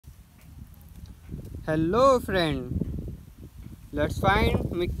Hello friend, let's find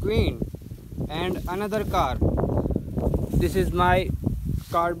McQueen and another car. This is my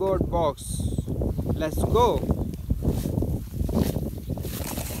cardboard box. Let's go.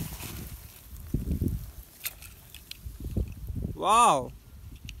 Wow,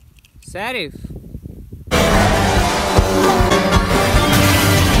 Sheriff.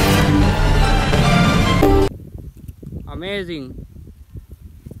 Amazing.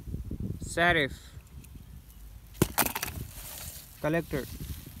 Sheriff. Collected.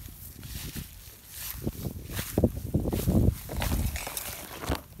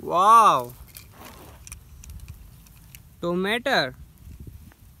 Wow. TowMater.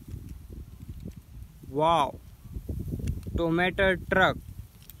 Wow. TowMater truck.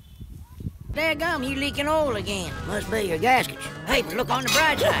 Daggum, you leaking oil again. Must be your gaskets. Hey, but look on the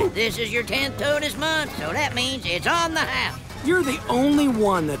bright side. This is your 10th tow this month, so that means it's on the house. You're the only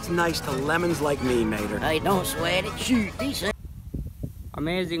one that's nice to lemons like me, Mater. Hey, don't sweat it. Shoot, these things.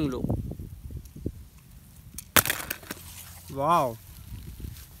 Amazing look. Wow.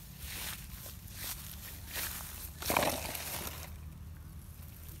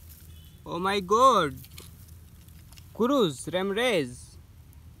 Oh my god. CruzRamirez.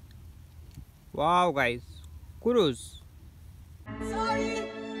 Wow guys. Cruz. Sorry!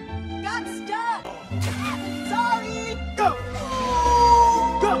 Got stuck! Sorry! Go!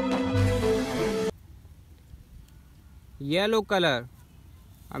 Go! Yellow color.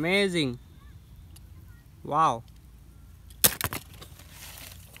 Amazing. Wow.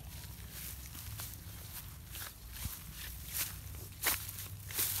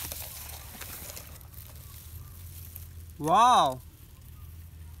 Wow.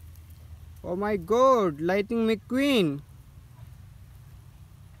 Oh my god, Lightning McQueen.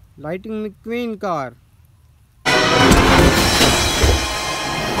 Lightning McQueen car.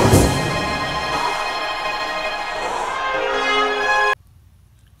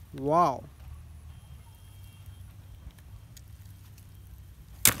 Wow.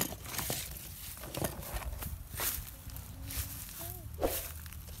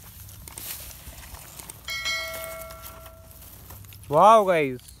 Wow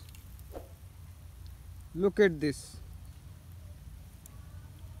guys. Look at this.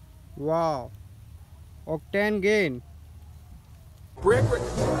 Wow. Octane gain. Brick.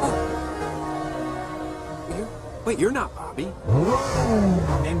 Wait, you're not Bobby.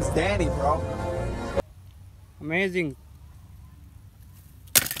 Name's Danny, bro. Amazing.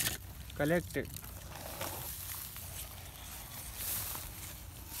 Collected.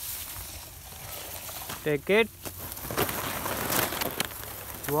 Take it.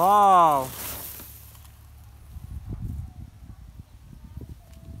 Wow.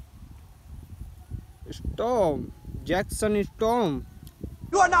 Storm. JacksonStorm.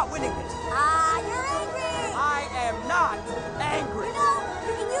 You are not winning this. You're angry! I am not angry. You know,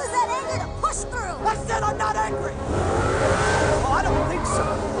 you can use that anger to push through! I said I'm not angry. Oh, I don't think so.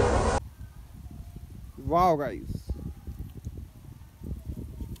 Wow guys.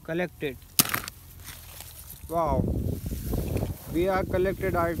 Collected. Wow. We are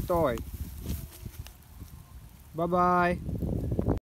collected our toy. Bye bye.